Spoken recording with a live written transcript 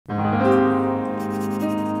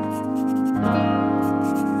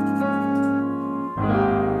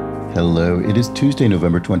Hello, it is Tuesday,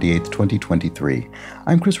 November 28th, 2023.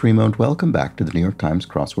 I'm Chris Remo, and welcome back to the New York Times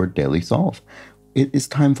Crossword Daily Solve. It is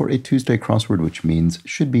time for a Tuesday crossword, which means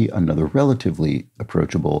should be another relatively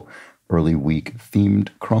approachable early week themed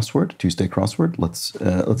crossword, Tuesday crossword. Let's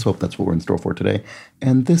hope that's what we're in store for today.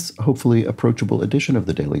 And this hopefully approachable edition of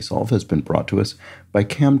the Daily Solve has been brought to us by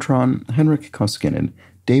Camtron, Henrik Koskinen,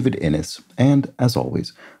 David Innes, and, as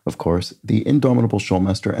always, of course, the indomitable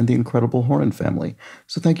Schulmester and the incredible Horan family.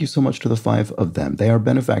 So thank you so much to the five of them. They are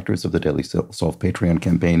benefactors of the Daily Solve Patreon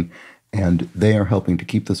campaign, and they are helping to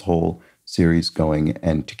keep this whole series going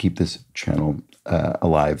and to keep this channel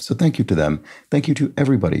alive. So thank you to them. Thank you to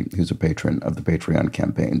everybody who's a patron of the Patreon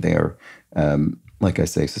campaign. They are, like I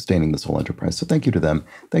say, sustaining this whole enterprise. So thank you to them.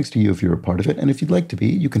 Thanks to you if you're a part of it. And if you'd like to be,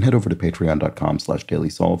 you can head over to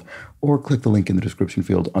patreon.com/dailysolve or click the link in the description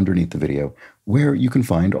field underneath the video where you can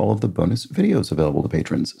find all of the bonus videos available to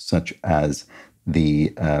patrons, such as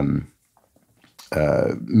the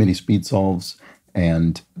mini speed solves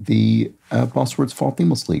and the Boss Words Fall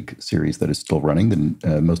Themeless League series that is still running,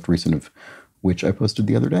 the most recent of which I posted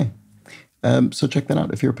the other day. So check that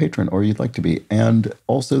out if you're a patron or you'd like to be. And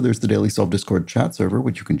also there's the Daily Solve Discord chat server,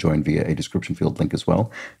 which you can join via a description field link as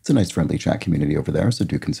well. It's a nice friendly chat community over there, so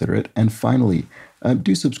do consider it. And finally,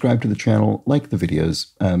 do subscribe to the channel, like the videos,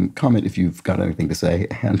 comment if you've got anything to say,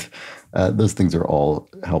 and those things are all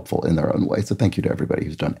helpful in their own way. So thank you to everybody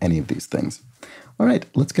who's done any of these things. All right,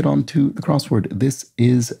 let's get on to the crossword. This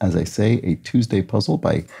is, as I say, a Tuesday puzzle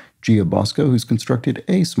by Gia Bosco, who's constructed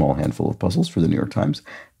a small handful of puzzles for the New York Times,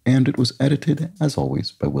 and it was edited, as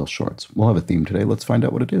always, by Will Shortz. We'll have a theme today. Let's find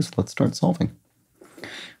out what it is. Let's start solving.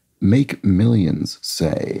 Make millions,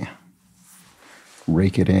 say.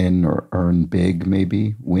 Rake it in or earn big,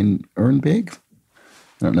 maybe. Earn big?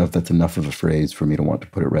 I don't know if that's enough of a phrase for me to want to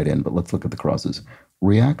put it right in, but let's look at the crosses.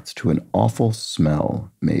 React to an awful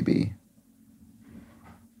smell, maybe.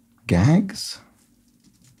 Gags?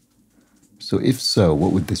 So if so,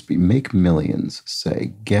 what would this be? Make millions,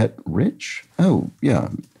 say. Get rich? Oh, yeah.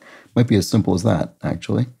 Might be as simple as that,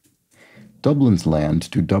 actually. Dublin's land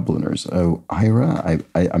to Dubliners. Oh, Ira?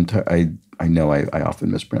 I know I often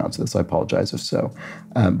mispronounce this. I apologize if so.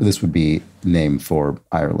 But this would be name for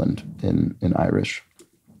Ireland in Irish.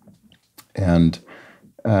 And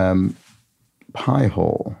pie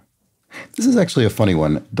hole. This is actually a funny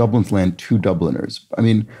one. Dublin's land to Dubliners. I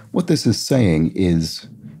mean, what this is saying is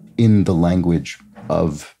in the language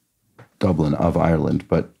of Dublin, of Ireland,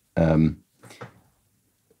 but,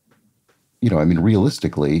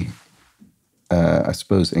 realistically, I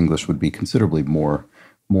suppose English would be considerably more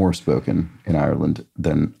spoken in Ireland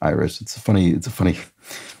than Irish. It's a funny,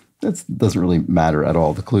 that doesn't really matter at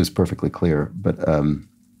all. The clue is perfectly clear, but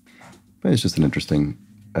it's just an interesting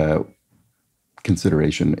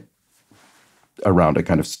consideration around a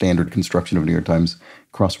kind of standard construction of New York Times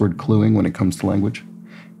crossword cluing when it comes to language.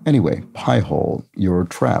 Anyway, pie hole, your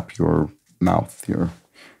trap, your mouth, your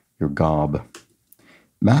gob.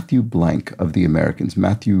 Matthew Blank of the Americans.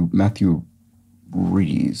 Matthew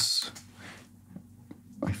Rees.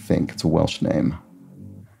 I think it's a Welsh name.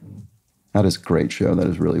 That is a great show. That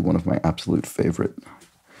is really one of my absolute favorite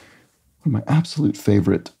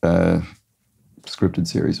scripted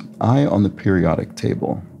series. Eye on the periodic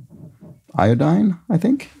table. Iodine, I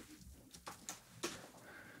think.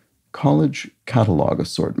 College catalog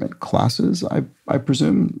assortment. Classes, I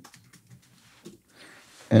presume.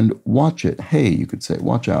 And watch it. Hey, you could say.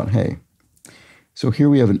 Watch out. Hey. So here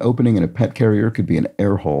we have an opening in a pet carrier. Could be an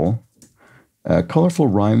air hole. A colorful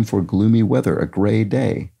rhyme for gloomy weather. A gray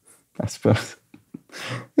day. I suppose.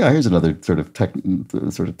 Yeah, here's another sort of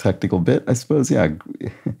technical bit. I suppose, yeah.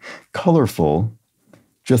 Colorful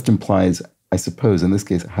just implies, I suppose, in this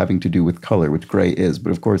case, having to do with color, which gray is.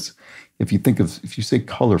 But of course, if you say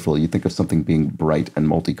colorful, you think of something being bright and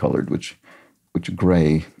multicolored, which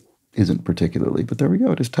gray isn't particularly. But there we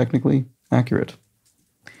go. It is technically accurate.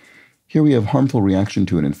 Here we have harmful reaction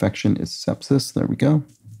to an infection is sepsis. There we go.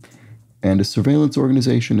 And a surveillance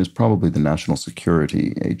organization is probably the National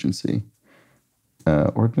Security Agency.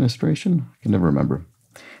 Or administration? I can never remember.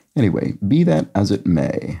 Anyway, be that as it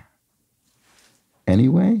may.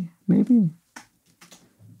 Anyway, maybe?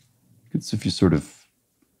 It's if you sort of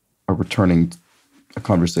are returning a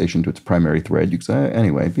conversation to its primary thread, you could say,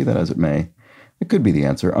 anyway, be that as it may. It could be the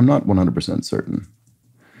answer. I'm not 100% certain.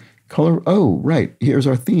 Color, oh, right, here's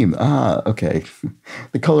our theme. Ah, okay.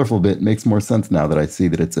 The colorful bit makes more sense now that I see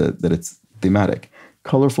that it's thematic.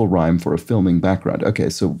 Colorful rhyme for a filming background. Okay,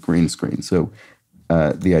 so green screen. So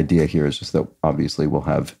the idea here is just that obviously we'll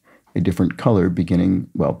have a different color beginning,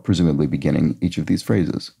 well, presumably beginning each of these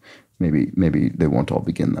phrases. Maybe they won't all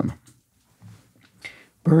begin them.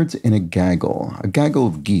 Birds in a gaggle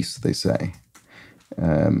of geese, they say.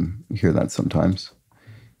 You hear that sometimes.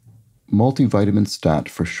 Multivitamin stat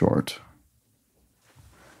for short.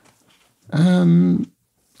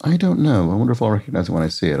 I don't know. I wonder if I'll recognize it when I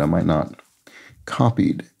see it. I might not.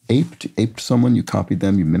 Copied. Aped someone, you copied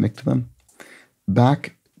them, you mimicked them.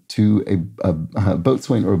 Back to a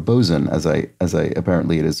boatswain or a bosun, as I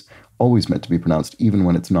apparently it is always meant to be pronounced, even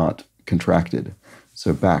when it's not contracted.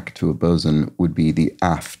 So back to a bosun would be the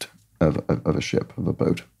aft of a ship, of a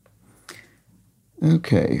boat.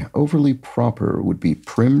 Okay, overly proper would be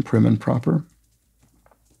prim and proper.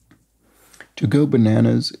 To go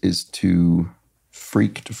bananas is to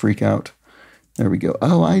freak out. There we go.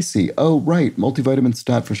 Oh, I see. Oh, right. Multivitamin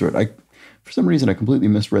stat for short. For some reason, I completely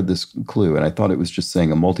misread this clue, and I thought it was just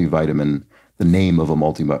saying a multivitamin, the name of a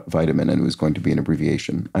multivitamin, and it was going to be an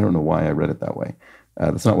abbreviation. I don't know why I read it that way.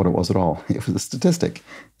 That's not what it was at all. It was a statistic,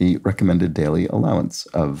 the recommended daily allowance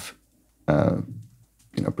of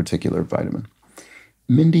particular vitamin.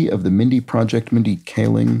 Mindy of the Mindy Project, Mindy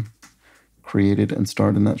Kaling, created and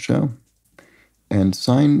starred in that show. And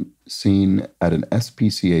sign seen at an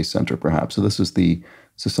SPCA center, perhaps. So this is the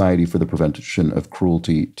Society for the Prevention of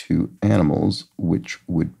Cruelty to Animals, which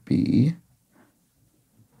would be,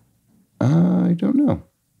 I don't know.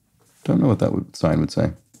 Don't know what that sign would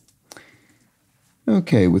say.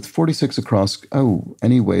 Okay, with 46 across,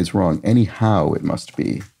 anyway is wrong. Anyhow it must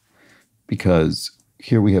be. Because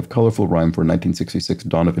here we have colorful rhyme for a 1966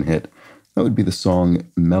 Donovan hit. That would be the song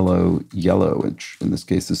Mellow Yellow, which in this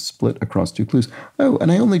case is split across two clues. Oh, and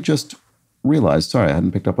I only just realized, sorry, I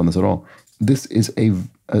hadn't picked up on this at all. This is a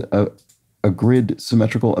grid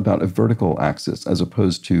symmetrical about a vertical axis, as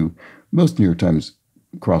opposed to most New York Times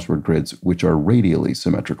crossword grids, which are radially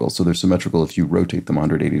symmetrical. So they're symmetrical if you rotate them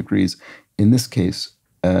 180 degrees. In this case,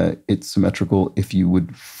 it's symmetrical if you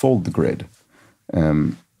would fold the grid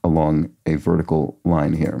along a vertical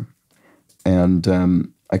line here. And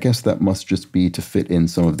I guess that must just be to fit in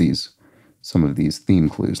some of these theme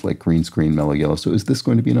clues, like green screen, mellow yellow. So is this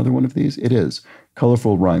going to be another one of these? It is.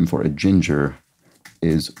 Colorful rhyme for a ginger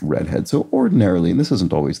is redhead. So ordinarily, and this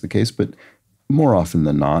isn't always the case, but more often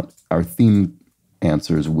than not, our theme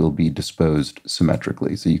answers will be disposed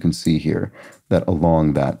symmetrically. So you can see here that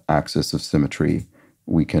along that axis of symmetry,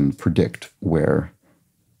 we can predict where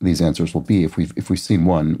these answers will be. If we've seen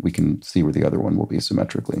one, we can see where the other one will be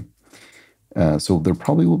symmetrically. So there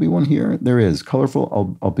probably will be one here. There is.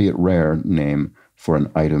 Colorful, albeit rare, name for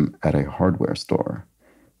an item at a hardware store.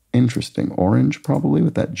 Interesting. Orange, probably,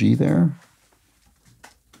 with that G there.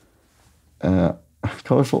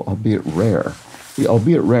 Colorful, albeit rare. The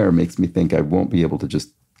albeit rare makes me think I won't be able to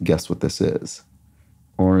just guess what this is.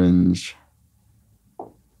 Orange.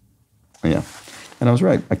 Yeah. And I was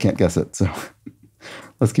right. I can't guess it. So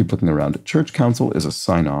let's keep looking around. Church council is a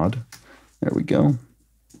synod. There we go.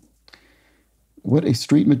 What a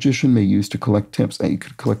street magician may use to collect tips. You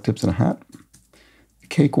could collect tips in a hat. A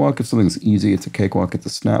cakewalk, if something's easy, it's a cakewalk, it's a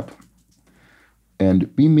snap.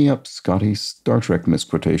 And beam me up, Scotty, Star Trek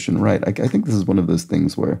misquotation. Right, I think this is one of those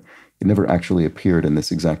things where it never actually appeared in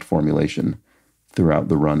this exact formulation throughout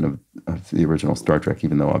the run of the original Star Trek,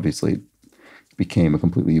 even though obviously it became a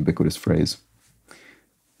completely ubiquitous phrase.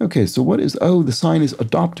 Okay, so what is, the sign is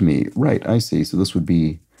adopt me. Right, I see. So this would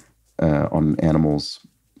be on animals'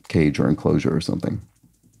 cage or enclosure or something.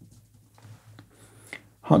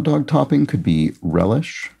 Hot dog topping could be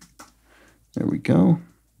relish. There we go.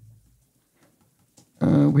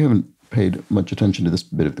 We haven't paid much attention to this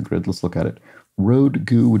bit of the grid. Let's look at it. Road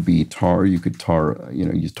goo would be tar. You could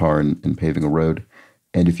use tar in paving a road.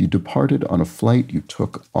 And if you departed on a flight, you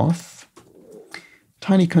took off.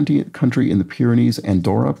 Tiny country in the Pyrenees,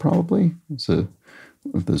 Andorra probably. It's one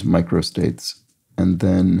of those microstates. And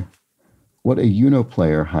then what a Uno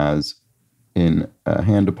player has in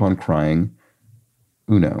Hand Upon Crying,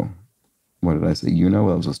 Uno. What did I say? Uno?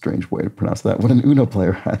 Well, that was a strange way to pronounce that. What an Uno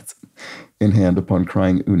player has in Hand Upon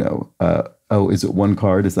Crying, Uno. Is it one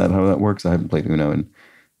card? Is that how that works? I haven't played Uno in,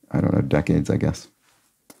 I don't know, decades, I guess.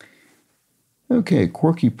 Okay,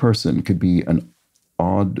 quirky person could be an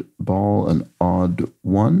odd ball, an odd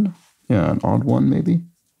one. Yeah, an odd one, maybe.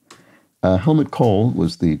 Helmut Kohl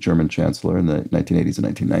was the German chancellor in the 1980s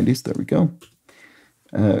and 1990s. There we go.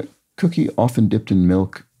 Cookie often dipped in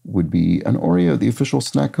milk would be an Oreo, the official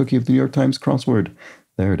snack cookie of the New York Times crossword.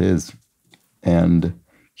 There it is. And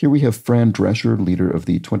here we have Fran Drescher, leader of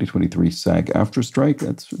the 2023 SAG-AFTRA strike.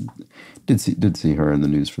 Did see her in the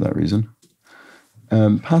news for that reason.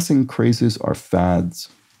 Passing crazes are fads.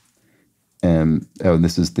 And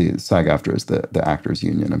this is the SAG-AFTRA is the actors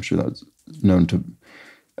union. I'm sure that was known to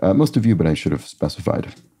most of you, but I should have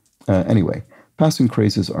specified. Anyway, Passing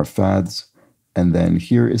crazes are fads. And then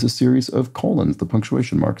here is a series of colons, the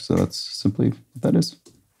punctuation marks. So that's simply what that is.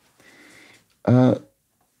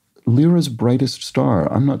 Lyra's brightest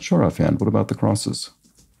star. I'm not sure offhand. What about the crosses?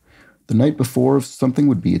 The night before something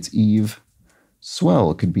would be its eve.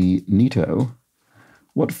 Swell could be neato.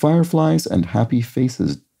 What fireflies and happy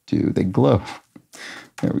faces do? They glow.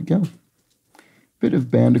 There we go. Bit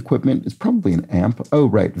of band equipment is probably an amp. Oh,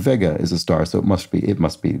 right. Vega is a star, so it must be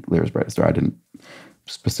Lyra's brightest star. I didn't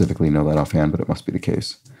specifically know that offhand, but it must be the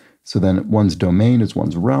case. So then one's domain is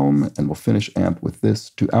one's realm, and we'll finish amp with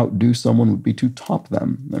this. To outdo someone would be to top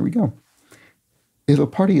them. There we go. If a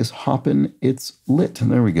party is hoppin', it's lit.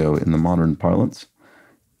 And there we go in the modern parlance.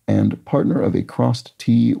 And partner of a crossed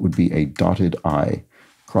T would be a dotted I.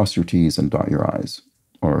 Cross your T's and dot your I's.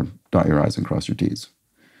 Or dot your I's and cross your T's.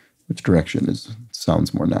 Which direction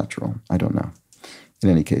sounds more natural? I don't know. In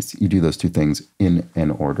any case, you do those two things in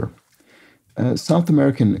an order. South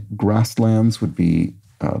American grasslands would be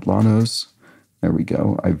llanos. There we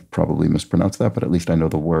go. I've probably mispronounced that, but at least I know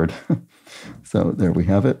the word. So there we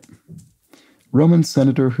have it. Roman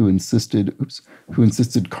senator who insisted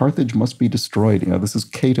Carthage must be destroyed. This is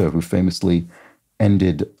Cato, who famously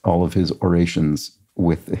ended all of his orations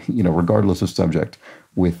with, regardless of subject,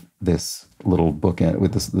 with this little bookend,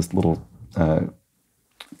 with this little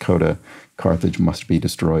coda, Carthage must be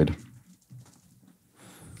destroyed.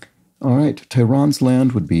 All right, Tehran's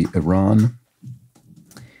land would be Iran.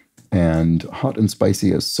 And hot and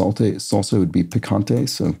spicy as salsa would be picante,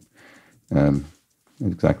 so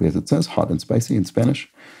exactly as it says, hot and spicy in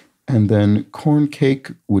Spanish. And then corn cake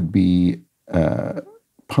would be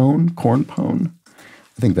corn pone.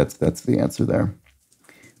 I think that's the answer there.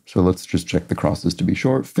 So let's just check the crosses to be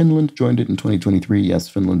sure. Finland joined it in 2023. Yes,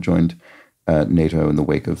 Finland joined NATO in the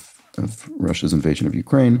wake of Russia's invasion of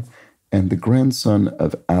Ukraine. And the grandson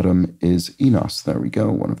of Adam is Enos. There we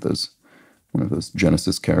go, one of those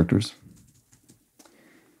Genesis characters.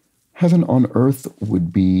 Heaven on earth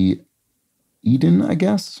would be Eden, I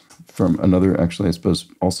guess, from another, actually, I suppose,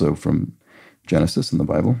 also from Genesis in the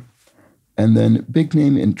Bible. And then big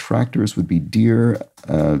name in tractors would be Deere,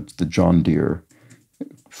 the John Deere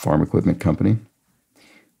farm equipment company.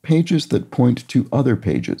 Pages that point to other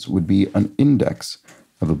pages would be an index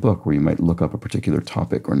of a book where you might look up a particular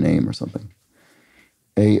topic or name or something.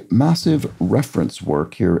 A massive reference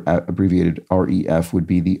work, here abbreviated REF, would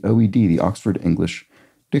be the OED, the Oxford English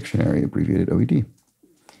Dictionary, abbreviated OED.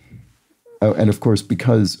 Oh, and of course,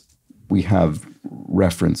 because we have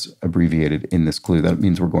reference abbreviated in this clue, that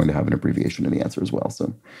means we're going to have an abbreviation in the answer as well.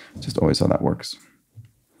 So just always how that works.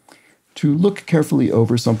 To look carefully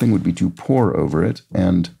over something would be to pore over it.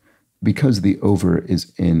 And because the over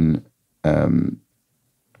is in,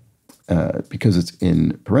 because it's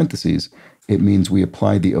in parentheses, it means we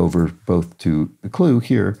apply the over both to the clue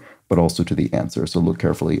here, but also to the answer. So look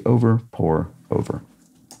carefully over, pore, over.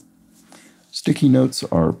 Sticky notes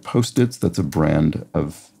are Post-its. That's a brand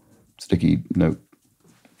of sticky note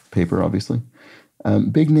paper, obviously.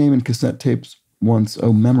 Big name in cassette tapes once.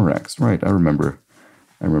 Oh, Memorex. Right, I remember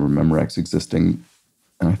Memorex existing.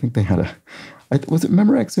 And I think they had was it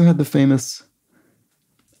Memorex who had the famous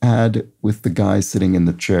ad with the guy sitting in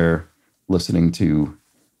the chair listening to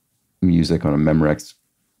music on a Memorex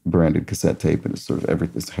branded cassette tape, and it's sort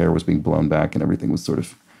of his hair was being blown back and everything was sort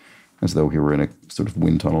of as though he were in a sort of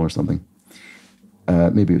wind tunnel or something.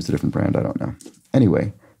 Maybe it was a different brand, I don't know.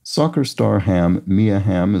 Anyway, soccer star Ham, Mia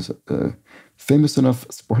Hamm, is a famous enough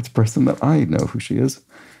sports person that I know who she is.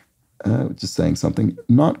 Just saying something.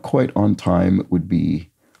 Not quite on time would be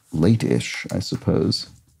late-ish, I suppose.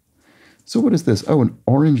 So what is this? Oh, an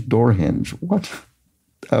orange door hinge. What?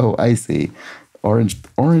 Oh, I see. Orange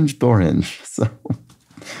door hinge. So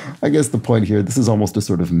I guess the point here, this is almost a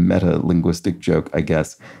sort of meta-linguistic joke, I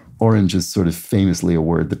guess. Orange is sort of famously a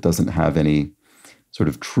word that doesn't have any sort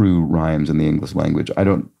of true rhymes in the English language. I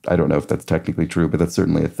don't know if that's technically true, but that's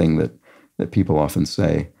certainly a thing that people often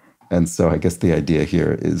say. And so I guess the idea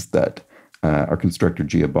here is that our constructor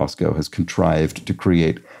Gia Bosco has contrived to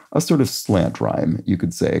create a sort of slant rhyme, you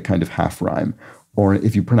could say, a kind of half rhyme, or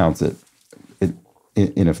if you pronounce it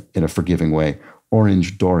in a forgiving way,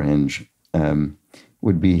 orange door hinge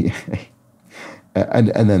would be,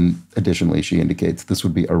 and then additionally she indicates this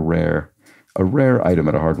would be a rare item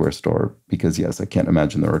at a hardware store because yes, I can't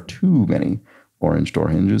imagine there are too many orange door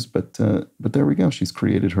hinges, but there we go. She's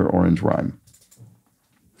created her orange rhyme.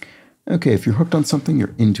 Okay, if you're hooked on something,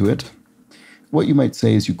 you're into it. What you might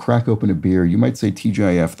say is you crack open a beer. You might say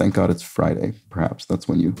TGIF, thank God it's Friday. Perhaps that's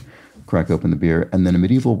when you crack open the beer. And then a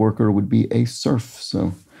medieval worker would be a serf,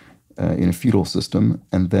 so in a feudal system.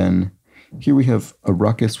 And then Here we have a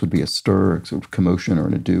ruckus would be a stir, a sort of commotion or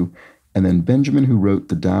an ado. And then Benjamin, who wrote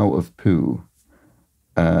The Tao of Pooh.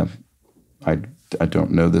 I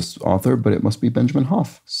don't know this author, but it must be Benjamin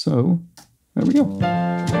Hoff. So there we go.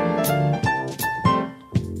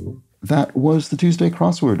 That was the Tuesday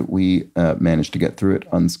crossword. We managed to get through it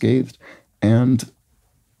unscathed. And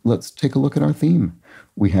let's take a look at our theme.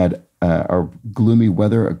 We had our gloomy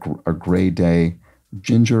weather, a gray day,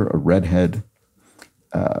 Ginger, a redhead,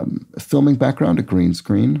 a filming background, a green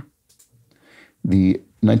screen, the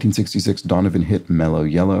 1966 Donovan hit Mellow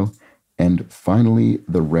Yellow, and finally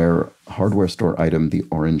the rare hardware store item, the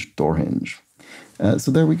orange door hinge.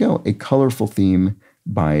 So there we go, a colorful theme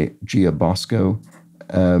by Gia Bosco.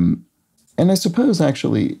 And I suppose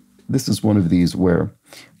actually this is one of these where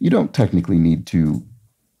you don't technically need to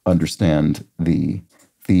understand the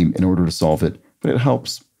theme in order to solve it, but it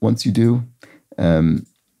helps once you do,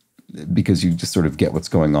 because you just sort of get what's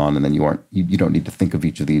going on, and then you don't need to think of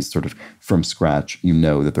each of these sort of from scratch. You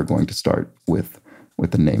know that they're going to start with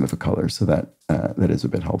the name of a color, so that is a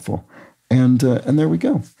bit helpful. And there we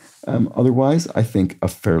go. Otherwise, I think a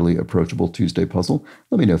fairly approachable Tuesday puzzle.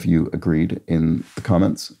 Let me know if you agreed in the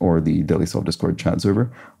comments or the Daily Solve Discord chat server.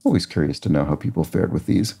 Always curious to know how people fared with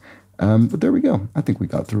these. But there we go. I think we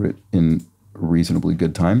got through it in reasonably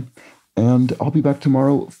good time. And I'll be back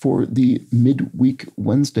tomorrow for the midweek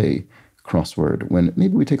Wednesday crossword, when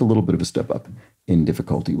maybe we take a little bit of a step up in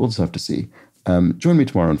difficulty. We'll just have to see. Join me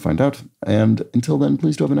tomorrow and find out. And until then,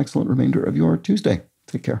 please do have an excellent remainder of your Tuesday.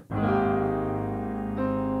 Take care.